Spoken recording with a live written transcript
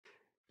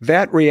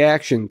that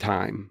reaction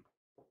time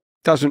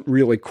doesn't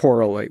really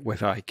correlate with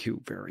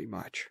IQ very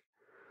much.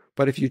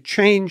 But if you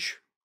change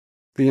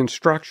the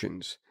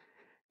instructions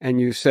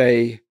and you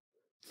say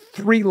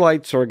 3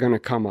 lights are going to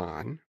come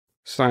on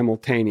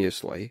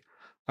simultaneously,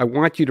 I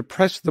want you to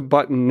press the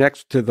button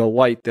next to the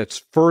light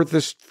that's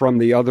furthest from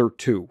the other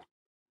 2.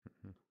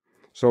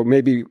 So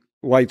maybe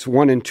lights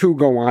 1 and 2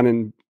 go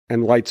on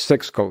and light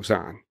 6 goes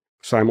on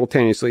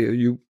simultaneously.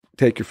 You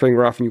take your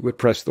finger off and you would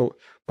press the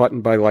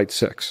button by light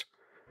 6.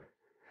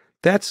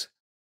 That's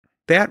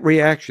that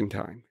reaction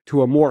time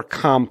to a more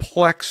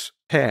complex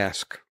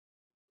task.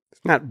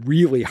 It's not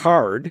really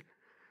hard.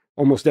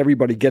 Almost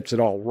everybody gets it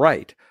all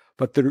right.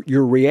 But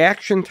your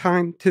reaction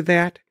time to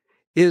that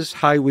is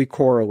highly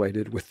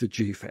correlated with the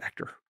G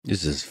factor.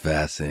 This is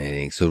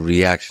fascinating. So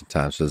reaction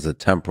time. So there's a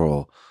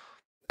temporal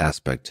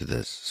aspect to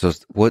this. So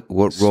what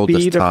role does time?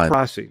 Speed of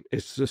processing.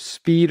 It's the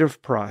speed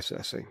of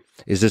processing.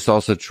 Is this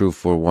also true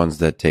for ones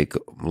that take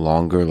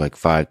longer, like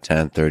 5,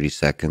 10, 30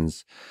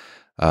 seconds?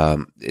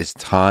 Is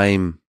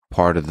time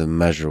part of the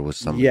measure with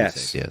some of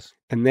these ideas?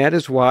 And that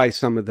is why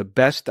some of the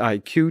best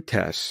IQ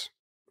tests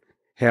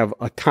have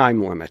a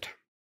time limit.